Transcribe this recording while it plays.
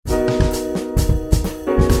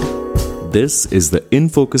This is the In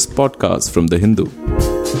Focus podcast from The Hindu.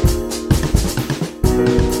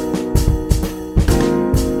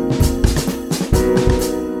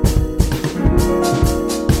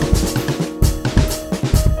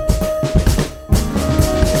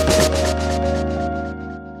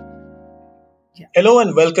 Hello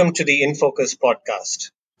and welcome to the In Focus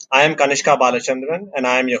podcast. I am Kanishka Balachandran and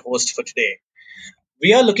I am your host for today.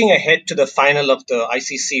 We are looking ahead to the final of the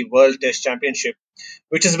ICC World Test Championship,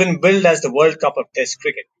 which has been billed as the World Cup of Test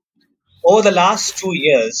cricket. Over the last 2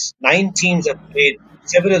 years, 9 teams have played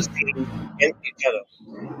several series against each other,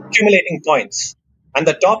 accumulating points. And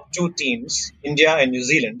the top 2 teams, India and New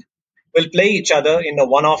Zealand, will play each other in a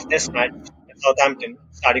one-off test match at Southampton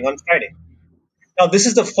starting on Friday. Now, this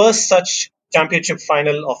is the first such championship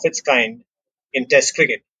final of its kind in Test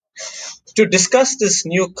cricket. To discuss this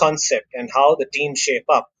new concept and how the teams shape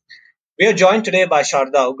up, we are joined today by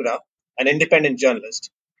Sharda Ugra, an independent journalist.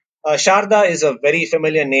 Sharda is a very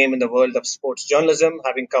familiar name in the world of sports journalism,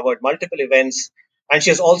 having covered multiple events, and she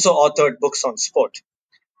has also authored books on sport.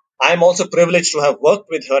 I am also privileged to have worked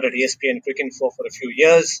with her at ESPN Cricinfo for a few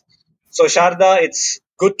years. So, Sharda, it's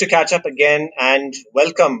good to catch up again, and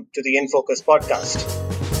welcome to the In Focus podcast.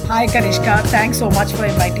 Hi, Kanishka. Thanks so much for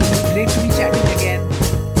inviting me. Great to be chatting again.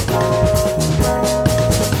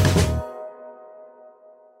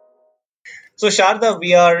 So, Sharda,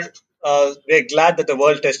 we're glad that the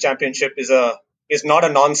World Test Championship is not a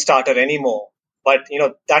non-starter anymore. But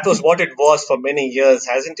that was what it was for many years,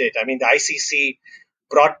 hasn't it? I mean, the ICC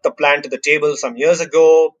brought the plan to the table some years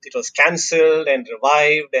ago. It was cancelled and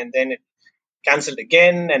revived, and then it cancelled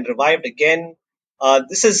again and revived again.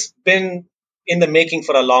 This has been in the making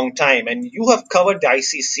for a long time, and you have covered the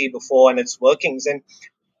ICC before and its workings. And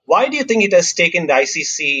why do you think it has taken the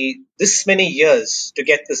ICC this many years to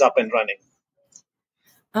get this up and running?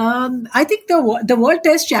 I think the World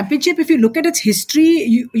Test Championship, if you look at its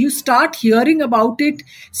history, you start hearing about it,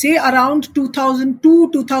 say around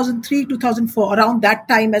 2002, 2003, 2004, around that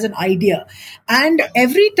time as an idea. And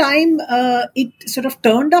every time it sort of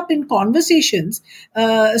turned up in conversations,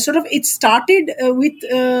 it started with,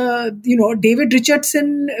 David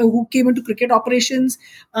Richardson, who came into cricket operations,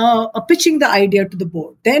 pitching the idea to the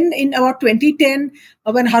board. Then in about 2010,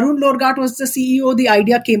 when Harun Lorgat was the CEO, the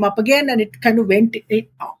idea came up again and it kind of went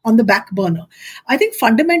on the back burner. I think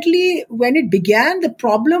fundamentally when it began, the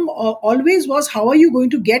problem always was how are you going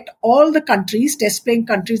to get all the countries, test playing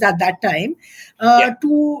countries at that time,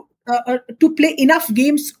 to play enough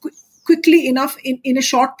games quickly enough in a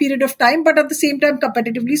short period of time, but at the same time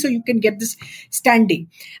competitively, so you can get this standing.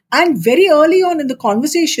 And very early on in the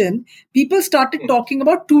conversation, people started talking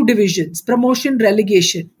about 2 divisions: promotion,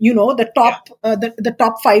 relegation. The top, the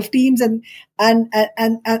top 5 teams and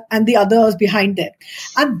the others behind them.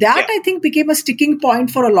 And that I think became a sticking point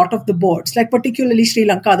for a lot of the boards, like particularly Sri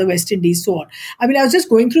Lanka, the West Indies, so on. I mean, I was just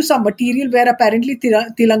going through some material where apparently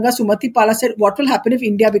Tilanga Sumati Pala said, "What will happen if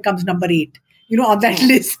India becomes number 8?" On that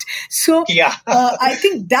list. So I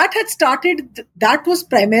think that had started, that was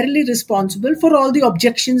primarily responsible for all the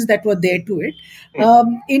objections that were there to it.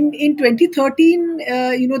 In 2013,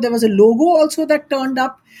 there was a logo also that turned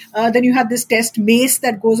up. Then you had this test mace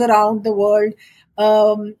that goes around the world.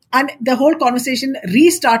 And the whole conversation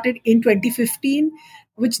restarted in 2015,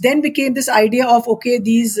 which then became this idea of, okay,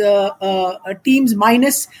 these teams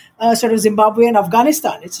minus sort of Zimbabwe and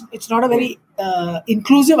Afghanistan. It's not a very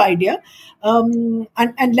inclusive idea.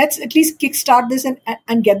 And let's at least kickstart this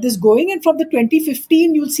and get this going. And from the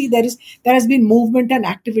 2015, you'll see there has been movement and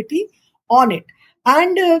activity on it.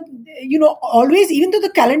 And, always, even though the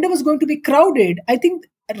calendar was going to be crowded, I think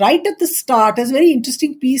right at the start, there's a very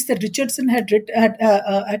interesting piece that Richardson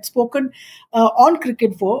had spoken on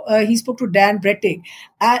Cricinfo. He spoke to Dan Brettig,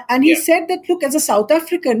 and he said that, look, as a South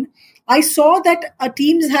African, I saw that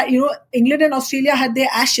teams had, England and Australia had their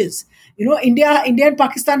Ashes. India and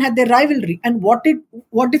Pakistan had their rivalry. And what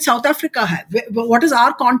did South Africa have? What is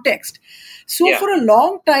our context? So for a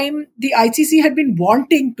long time, the ICC had been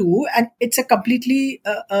wanting to, and it's a completely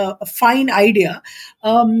a fine idea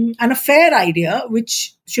and a fair idea,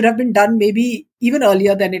 which should have been done maybe even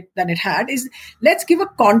earlier than it had, is let's give a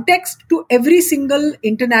context to every single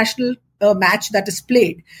international match that is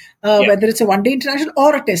played, whether it's a one-day international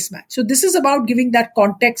or a test match. So this is about giving that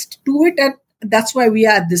context to it, and that's why we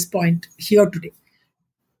are at this point here today.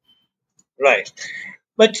 Right.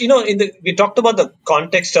 But, we talked about the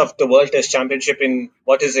context of the World Test Championship in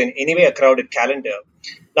what is in anyway a crowded calendar.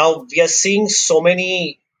 Now, we are seeing so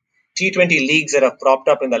many T20 leagues that have propped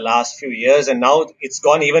up in the last few years, and now it's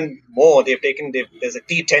gone even more. There's a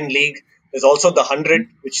T10 league There's also the 100,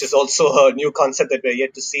 which is also a new concept that we're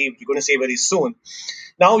yet to see. We're going to see very soon.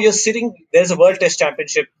 Now there's a World Test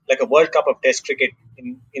Championship, like a World Cup of Test cricket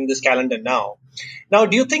in this calendar now. Now,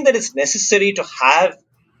 do you think that it's necessary to have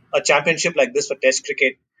a championship like this for Test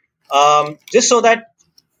cricket, just so that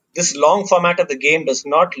this long format of the game does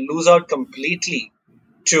not lose out completely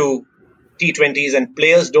to T20s and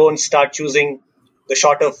players don't start choosing the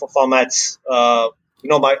shorter formats,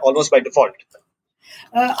 by default?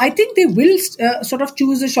 I think they will sort of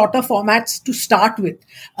choose the shorter formats to start with.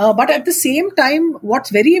 But at the same time, what's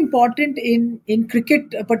very important in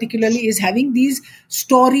cricket particularly is having these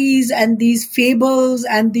stories and these fables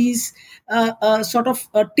and these sort of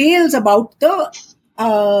tales about the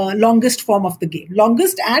longest form of the game.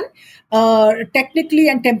 Longest and technically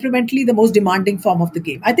and temperamentally the most demanding form of the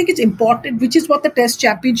game. I think it's important, which is what the Test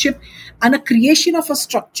Championship and a creation of a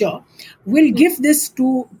structure will give this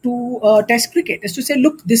to Test cricket, is to say,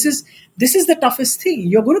 look, this is the toughest thing.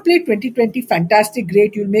 You're going to play 2020, fantastic,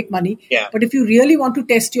 great, you'll make money. Yeah. But if you really want to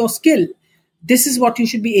test your skill, this is what you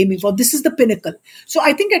should be aiming for. This is the pinnacle. So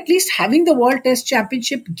I think at least having the World Test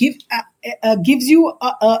Championship gives you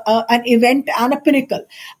an event and a pinnacle.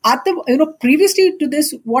 Previously to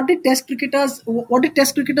this, what did Test cricketers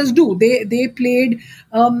do? They played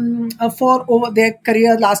for over their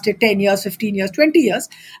career lasted 10 years, 15 years, 20 years,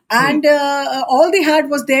 and all they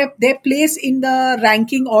had was their place in the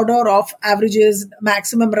ranking order of averages,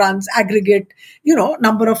 maximum runs, aggregate,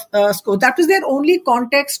 number of scores. That was their only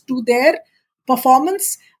context to their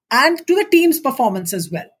performance and to the team's performance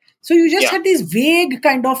as well. So you just had these vague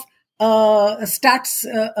kind of stats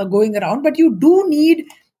going around, but you do need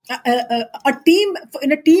a team.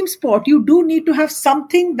 In a team sport, you do need to have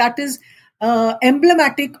something that is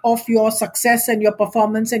emblematic of your success and your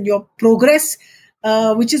performance and your progress,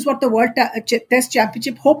 which is what the World Test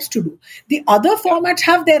Championship hopes to do. The other formats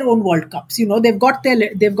have their own World Cups. They've got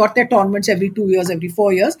their tournaments every 2 years, every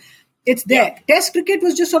 4 years. It's there. Test cricket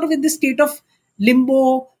was just sort of in this state of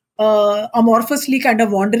limbo, amorphously kind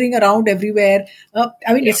of wandering around everywhere.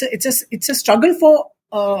 It's a struggle for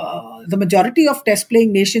the majority of test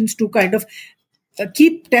playing nations to kind of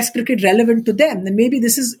keep Test cricket relevant to them. And maybe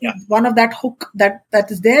this is one of that hook that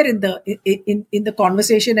is there in the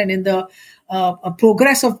conversation and in the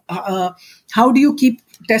progress of how do you keep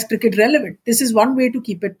Test cricket relevant. This is one way to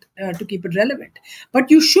keep it relevant. But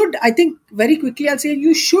you should, I think, very quickly, I'll say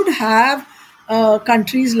you should have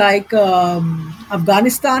countries like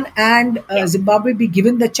Afghanistan and Zimbabwe be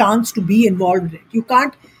given the chance to be involved in it. You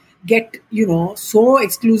can't get so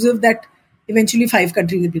exclusive that eventually 5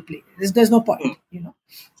 countries will be playing. There's no point.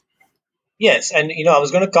 Yes, and I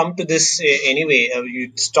was going to come to this anyway.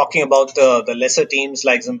 You're talking about the lesser teams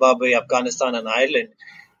like Zimbabwe, Afghanistan, and Ireland.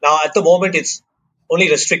 Now, at the moment, it's only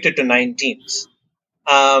restricted to 9 teams.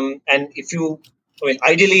 And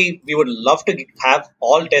ideally, we would love to have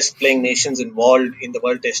all test playing nations involved in the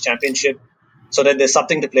World Test Championship so that there's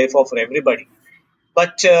something to play for everybody.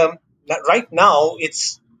 But right now,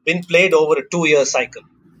 it's been played over a 2-year cycle.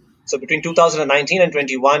 So between 2019 and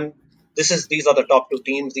 21, these are the top 2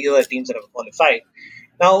 teams. These are the teams that have qualified.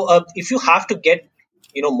 Now, if you have to get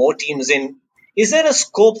more teams in, is there a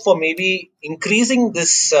scope for maybe increasing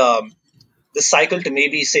this cycle to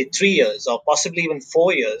maybe say 3 years or possibly even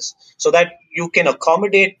 4 years, so that you can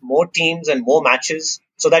accommodate more teams and more matches,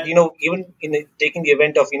 so that even in taking the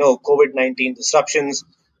event of COVID-19 disruptions,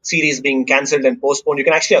 series being cancelled and postponed, you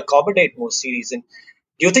can actually accommodate more series? And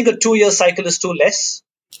do you think a 2-year cycle is too less?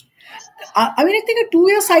 I think a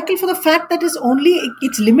 2-year cycle, for the fact that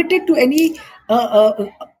it's limited to any a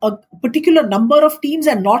particular number of teams,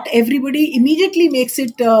 and not everybody, immediately makes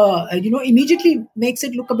it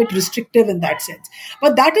look a bit restrictive in that sense.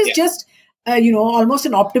 But that is just almost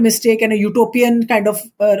an optimistic and a utopian kind of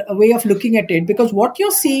a way of looking at it, because what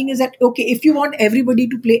you're saying is that, okay, if you want everybody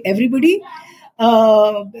to play everybody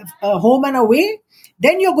home and away,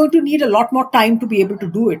 then you're going to need a lot more time to be able to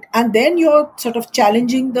do it, and then you're sort of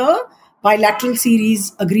challenging the bilateral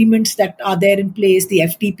series agreements that are there in place, the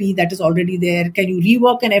FTP that is already there. Can you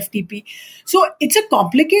rework an FTP? So it's a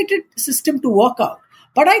complicated system to work out.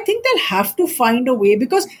 But I think they'll have to find a way,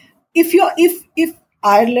 because if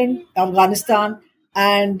Ireland, Afghanistan,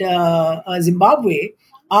 and Zimbabwe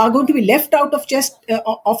are going to be left out of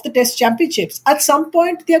the Test Championships, at some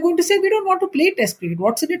point they are going to say, we don't want to play Test cricket.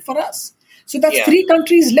 What's in it for us? So that's 3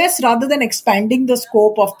 countries less, rather than expanding the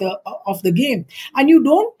scope of the game. And you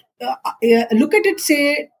don't look at it,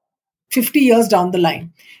 say, 50 years down the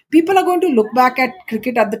line. people are going to look back at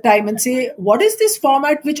cricket at the time and say, what is this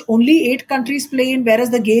format which only 8 countries play in, whereas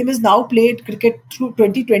the game is now played cricket through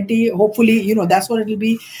 2020. Hopefully, that's what it'll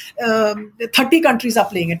be. 30 countries are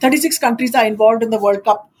playing it. 36 countries are involved in the World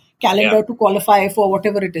Cup calendar to qualify for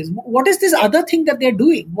whatever it is. What is this other thing that they're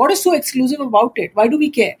doing? What is so exclusive about it? Why do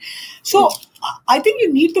we care? So I think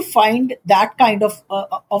you need to find that kind of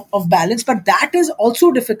balance, but that is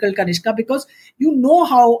also difficult, Kanishka, because you know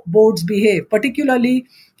how boards behave, particularly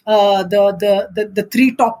the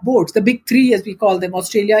three top boards, the big three as we call them,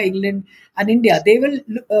 Australia, England, and India. They will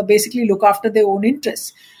basically look after their own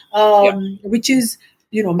interests, which is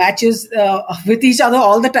matches with each other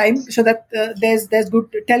all the time, so that there's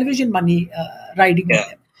good television money riding on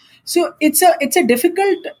them. So it's a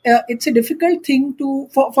difficult thing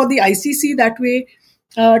for the ICC that way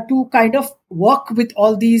to kind of work with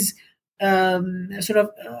all these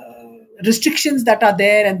restrictions that are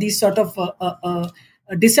there, and these sort of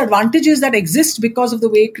disadvantages that exist because of the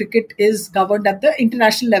way cricket is governed at the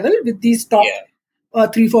international level, with these top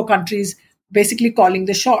 3-4 countries basically calling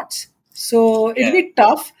the shots. So it'll be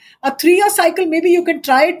tough. A 3-year cycle, maybe you can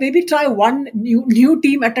try it. Maybe try one new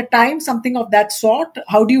team at a time, something of that sort.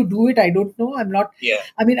 How do you do it? I don't know. I'm not.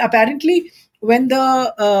 I mean, apparently, when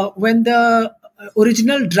the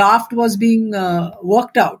original draft was being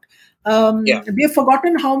worked out, they've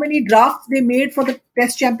forgotten how many drafts they made for the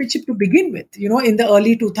Test Championship to begin with. In the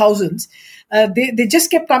early 2000s, they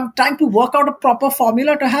just kept trying to work out a proper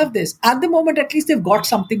formula to have this. At the moment, at least they've got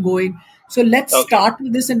something going. So let's start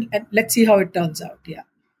with this and let's see how it turns out. Yeah.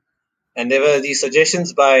 And there were these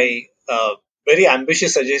suggestions very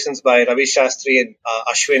ambitious suggestions by Ravi Shastri and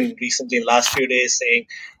Ashwin recently in the last few days, saying,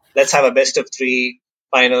 let's have a best of 3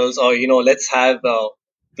 finals, or, let's have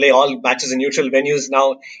play all matches in neutral venues.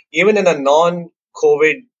 Now, even in a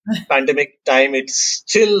non-COVID pandemic time, it's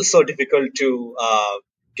still so difficult to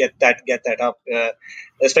get that up,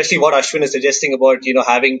 especially what Ashwin is suggesting about,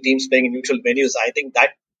 having teams playing in neutral venues. I think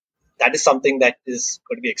that is something that is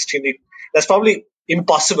going to be that's probably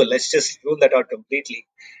impossible. Let's just rule that out completely.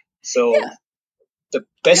 So the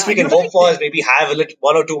best we can hope for is maybe have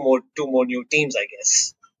one or two more new teams, I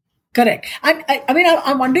guess. Correct. And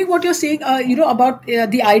I'm wondering what you're saying, about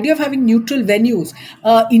the idea of having neutral venues.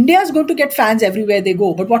 India is going to get fans everywhere they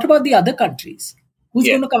go, but what about the other countries? Who's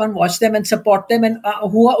going to come and watch them and support them? And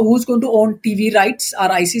who's going to own TV rights? Are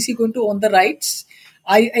ICC going to own the rights?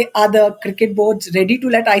 Are the cricket boards ready to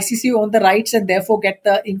let ICC own the rights and therefore get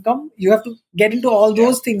the income? You have to get into all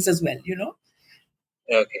those things as well,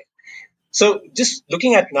 Okay. So just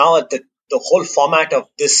looking at the whole format of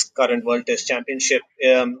this current World Test Championship,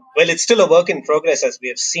 it's still a work in progress, as we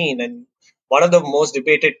have seen. And one of the most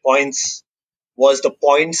debated points was the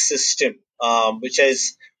point system, which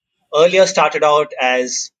has earlier started out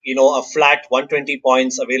as, a flat 120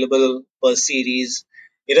 points available per series,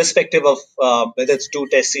 irrespective of whether it's 2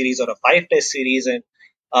 test series or a 5 test series. And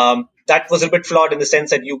that was a bit flawed in the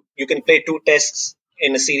sense that you can play 2 tests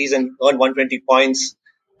in a series and earn 120 points,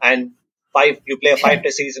 and you play a 5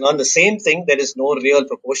 test series and earn the same thing. There is no real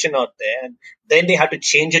proportion out there. And then they had to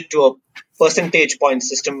change it to a percentage point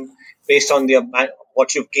system based on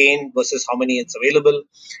what you've gained versus how many it's available.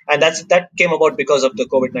 And that came about because of the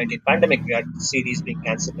COVID-19 pandemic. We had series being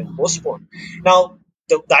cancelled and postponed. Now,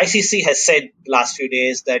 the ICC has said the last few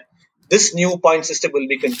days that this new point system will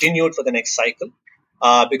be continued for the next cycle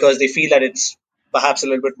because they feel that it's perhaps a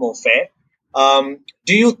little bit more fair.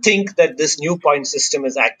 Do you think that this new point system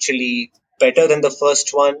is actually better than the first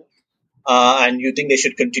one, and you think they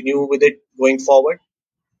should continue with it going forward?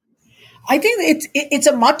 I think it's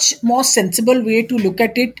a much more sensible way to look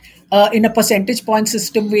at it in a percentage point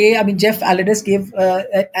system way. I mean, Jeff Allardyce gave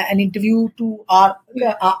an interview to our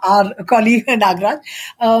colleague Nagraj,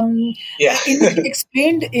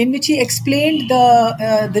 in which he explained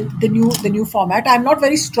the new format. I'm not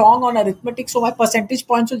very strong on arithmetic, so my percentage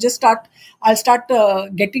points will I'll start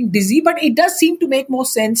getting dizzy. But it does seem to make more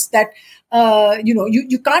sense that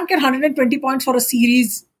you can't get 120 points for a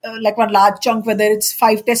series. Like one large chunk, whether it's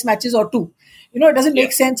 5 test matches or 2, it doesn't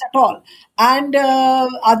make sense at all. And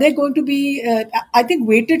are there going to be? I think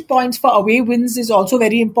weighted points for away wins is also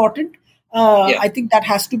very important. I think that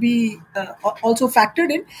has to be also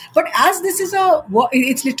factored in. But as this is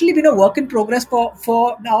it's literally been a work in progress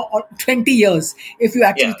for now 20 years, if you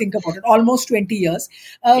actually think about it, almost 20 years.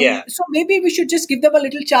 So maybe we should just give them a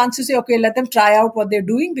little chance to say, okay, let them try out what they're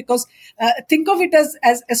doing, because think of it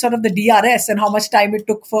as sort of the DRS and how much time it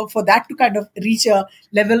took for that to kind of reach a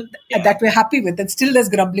level that we're happy with. And still there's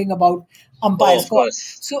grumbling about Oh, umpire's of call.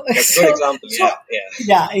 course. So, That's a good example. so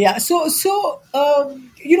Yeah, yeah.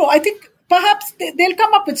 yeah. I think perhaps they'll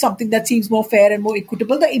come up with something that seems more fair and more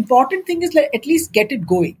equitable. The important thing is, like, at least get it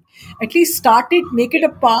going, at least start it, make it a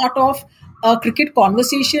part of a cricket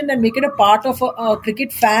conversation, and make it a part of a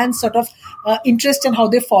cricket fans sort of interest in how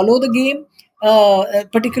they follow the game.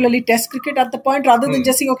 Particularly Test cricket at the point, rather than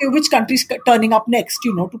just saying, okay, which country's turning up next,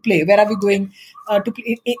 to play? Where are we going to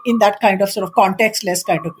play in that kind of sort of context-less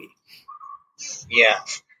kind of way? Yeah.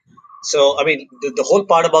 So, I mean, the whole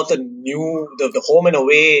part about the home and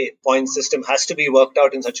away point system has to be worked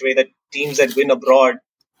out in such a way that teams that win abroad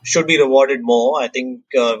should be rewarded more. I think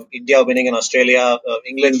India winning in Australia,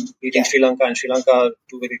 England beating Yeah. Sri Lanka, and Sri Lanka,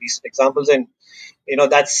 two very recent examples. And,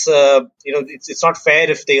 that's, it's not fair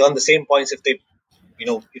if they earn the same points if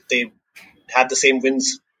they have the same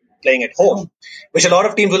wins playing at home, which a lot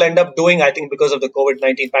of teams will end up doing, I think, because of the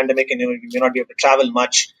COVID-19 pandemic, and you may not be able to travel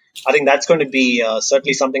much. I think that's going to be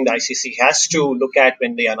certainly something the ICC has to look at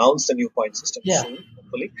when they announce the new point system Yeah. soon,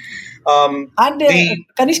 hopefully. And The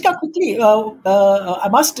Kanishka, quickly, I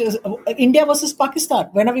must India versus Pakistan.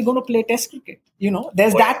 When are we going to play Test cricket?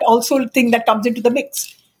 There's that also thing that comes into the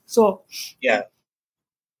mix. So yeah,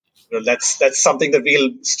 well, that's something that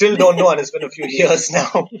we'll still don't know, and it's been a few years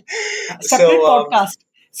now. separate So podcast,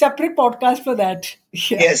 separate podcast for that.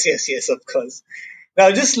 Yeah. yes, of course.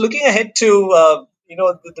 Now, just looking ahead to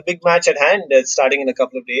the big match at hand, starting in a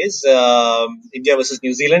couple of days, India versus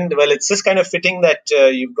New Zealand. Well, it's just kind of fitting that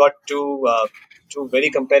you've got two very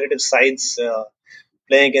competitive sides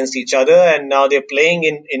playing against each other, and now they're playing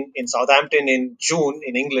in Southampton in June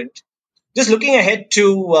in England. Just looking ahead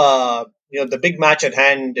to the big match at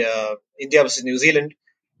hand, India versus New Zealand.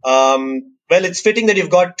 Well, it's fitting that you've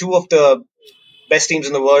got two of the best teams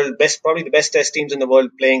in the world, probably the best Test teams in the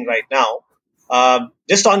world playing right now.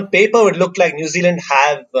 Just on paper, it would look like New Zealand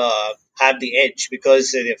have the edge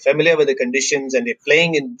because they're familiar with the conditions and they're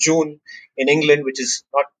playing in June in England, which is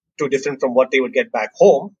not too different from what they would get back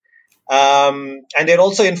home. And they're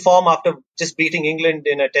also in form after just beating England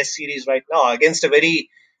in a Test series right now against a very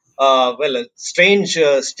a strange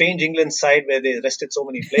England side where they rested so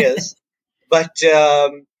many players. But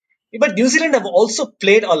but New Zealand have also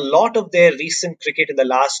played a lot of their recent cricket in the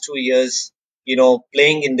last 2 years,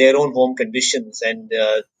 playing in their own home conditions, and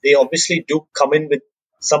they obviously do come in with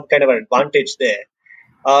some kind of an advantage there.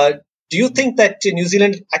 Uh, do you think that New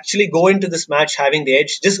Zealand actually go into this match having the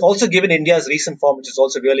edge? Just also given India's recent form, which is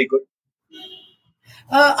also really good.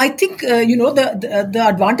 I think the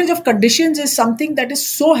advantage of conditions is something that is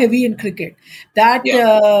so heavy in cricket that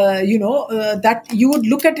Yeah, that you would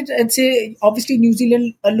look at it and say, obviously New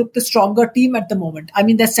Zealand look the stronger team at the moment. I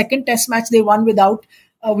mean, their second Test match they won without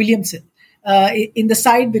Williamson in the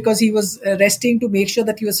side because he was resting to make sure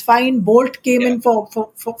that he was fine. Bolt came yeah, in for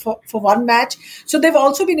one match, so they've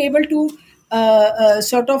also been able to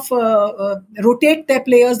sort of rotate their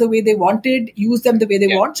players the way they wanted, use them the way they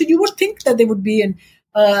yeah, want. So you would think that they would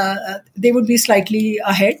be slightly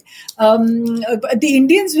ahead. But the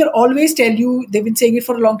Indians will always tell you, they've been saying it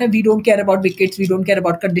for a long time, we don't care about wickets, we don't care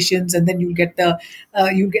about conditions, and then you get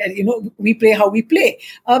we play how we play.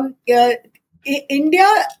 India,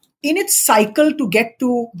 in its cycle to get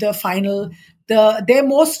to the final, their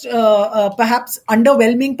most perhaps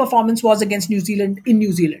underwhelming performance was against New Zealand in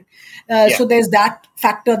New Zealand. yeah, So there's that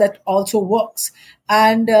factor that also works.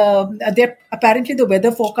 And apparently the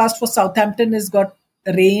weather forecast for Southampton has got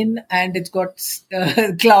rain and it's got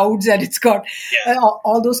clouds and it's got yeah.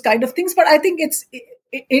 all those kind of things. But I think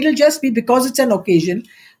it'll just be because it's an occasion.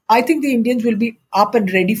 I think the Indians will be up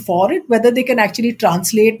and ready for it. Whether they can actually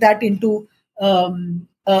translate that into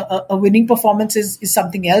a winning performance is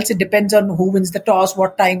something else. It depends on who wins the toss,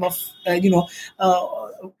 what time of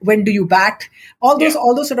when do you bat. All those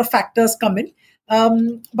sort of factors come in.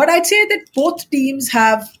 But I'd say that both teams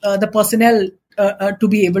have the personnel to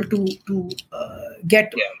be able to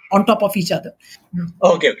get Yeah. on top of each other.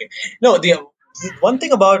 Okay. No, the one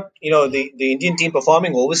thing about the Indian team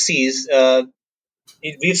performing overseas,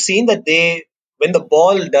 we've seen that when the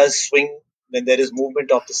ball does swing, when there is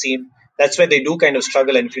movement of the seam, that's where they do kind of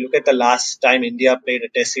struggle. And if you look at the last time India played a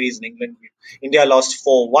Test series in England, India lost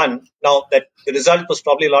 4-1. Now that the result was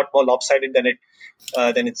probably a lot more lopsided than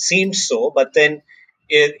it seems so, but then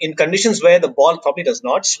in conditions where the ball probably does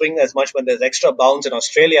not swing as much, when there's extra bounce in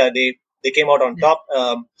Australia, they came out on top.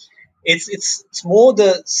 It's more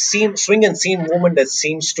the swing and seam movement that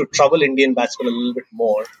seems to trouble Indian batsmen a little bit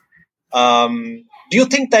more. Do you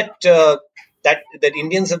think that the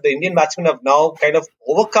Indian batsmen have now kind of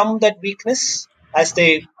overcome that weakness as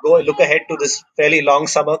they look ahead to this fairly long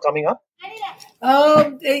summer coming up?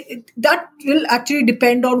 That will actually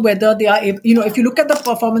depend on whether they are, if you look at the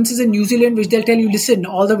performances in New Zealand, which they'll tell you, listen,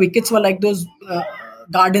 all the wickets were like those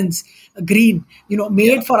gardens, green,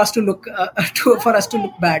 made for us to look for us to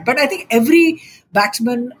look bad. But I think every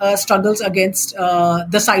batsman struggles against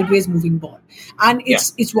the sideways moving ball, and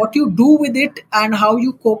it's what you do with it and how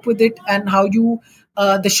you cope with it and how you.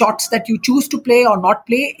 The shots that you choose to play or not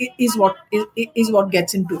play is what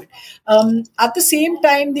gets into it. At the same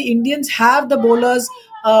time, the Indians have the bowlers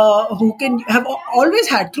who have always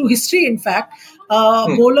had through history. In fact,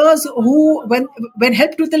 bowlers who, when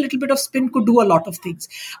helped with a little bit of spin, could do a lot of things.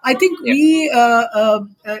 I think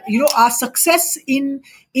our success in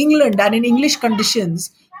England and in English conditions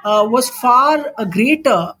was far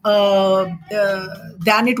greater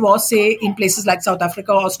than it was, say, in places like South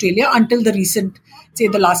Africa or Australia until the recent, say,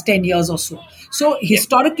 the last 10 years or so. So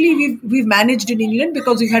historically, we've managed in England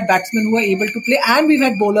because we've had batsmen who are able to play, and we've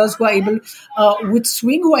had bowlers who are able, with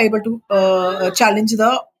swing, who are able to challenge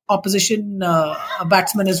the opposition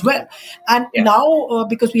batsman as well. And now,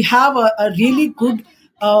 because we have a really good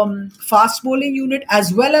fast bowling unit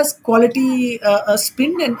as well as quality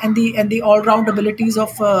spin and the all round abilities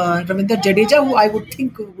of Ravindra Jadeja, who I would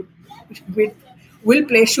think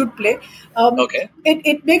should play.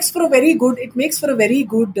 It makes for a very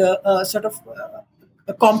good sort of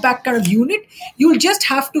a compact kind of unit. You'll just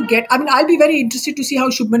have to get. I mean, I'll be very interested to see how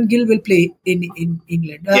Shubman Gill will play in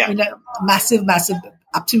England. In a massive,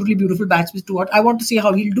 absolutely beautiful batsman to watch. I want to see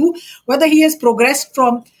how he'll do. Whether he has progressed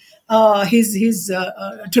from his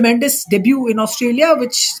tremendous debut in Australia,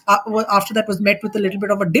 which after that was met with a little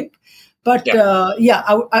bit of a dip. But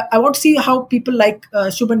I want to see how people like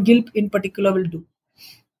Shubman Gill in particular will do.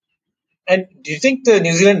 And do you think the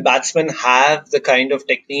New Zealand batsmen have the kind of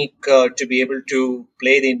technique to be able to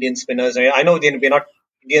play the Indian spinners? I know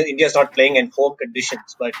India's not playing in home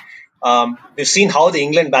conditions, but we've seen how the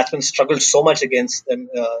England batsmen struggled so much against them,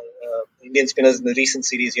 Indian spinners in the recent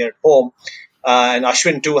series here at home. And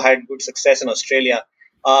Ashwin too had good success in Australia.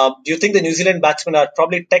 Do you think the New Zealand batsmen are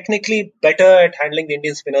probably technically better at handling the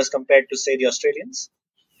Indian spinners compared to, say, the Australians?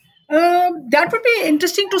 That would be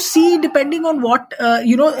interesting to see, depending on what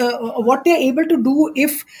what they're able to do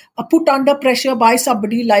if put under pressure by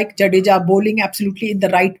somebody like Jadeja, bowling absolutely in the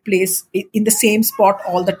right place, in the same spot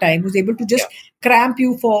all the time, who's able to just cramp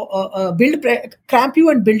you and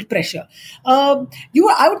build pressure. I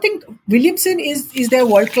would think Williamson is their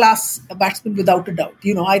world class batsman without a doubt.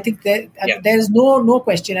 I think there is no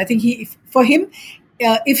question. I think for him,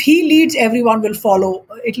 if he leads, everyone will follow.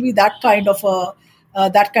 It'll be that kind of a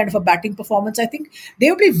batting performance. I think they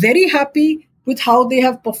will be very happy with how they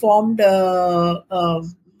have performed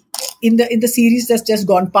in the series that's just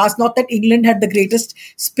gone past. Not that England had the greatest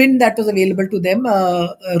spin that was available to them.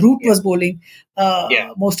 Root was bowling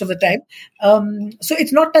most of the time. So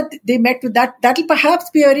it's not that they met with that. That'll perhaps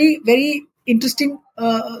be a very, very interesting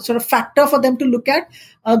sort of factor for them to look at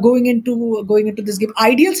going into this game.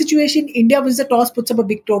 Ideal situation: India wins the toss, puts up a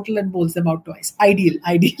big total, and bowls them out twice. Ideal.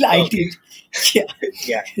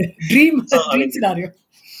 Dream scenario.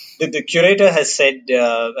 The curator has said,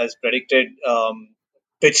 has predicted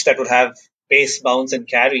pitch that would have pace, bounce, and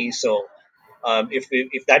carry. So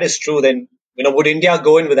if that is true, then would India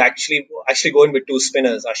go in with actually go in with two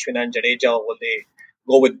spinners, Ashwin and Jadeja, or will they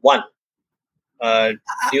go with one? Do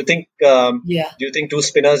you think two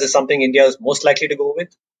spinners is something India is most likely to go with?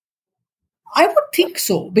 I would think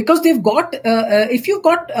so, because they've got if you've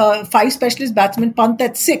got 5 specialist batsmen, Pant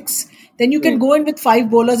at 6, then you can go in with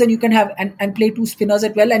 5 bowlers and you can have and play 2 spinners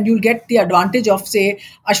as well, and you'll get the advantage of, say,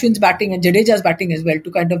 Ashwin's batting and Jadeja's batting as well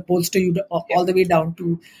to kind of bolster you all the way down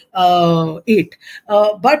to 8.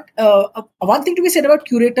 But one thing to be said about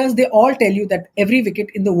curators: they all tell you that every wicket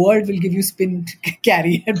in the world will give you spin,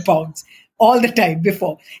 carry, and bounce. All the time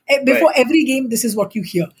before every game, this is what you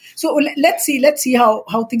hear. So let's see how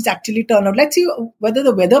things actually turn out. Let's see whether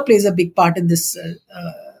the weather plays a big part in this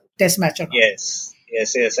test match or not. Yes.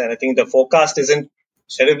 And I think the forecast isn't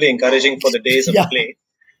terribly encouraging for the days of play.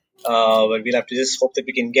 But we'll have to just hope that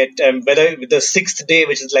we can get whether with the 6th day,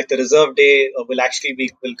 which is like the reserve day,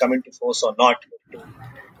 will come into force or not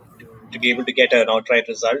to be able to get an outright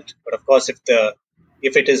result. But of course,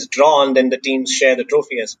 if it is drawn, then the teams share the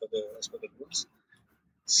trophy as per the rules.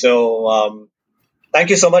 So, thank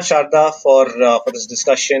you so much, Sharda, for this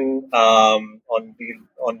discussion on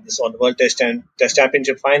the World Test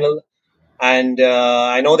Championship final. And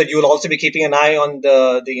I know that you will also be keeping an eye on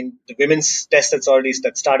the women's test that's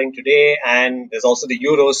starting today, and there's also the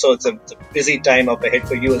Euros. So it's a busy time up ahead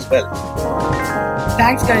for you as well.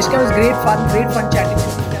 Thanks, Kanishka. It was great fun chatting with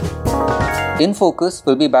you. In Focus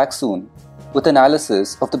will be back soon. with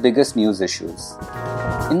analysis of the biggest news issues.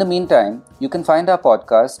 In the meantime, you can find our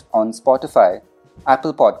podcast on Spotify,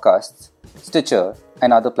 Apple Podcasts, Stitcher,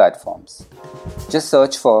 and other platforms. Just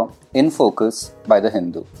search for In Focus by The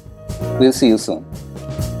Hindu. We'll see you soon.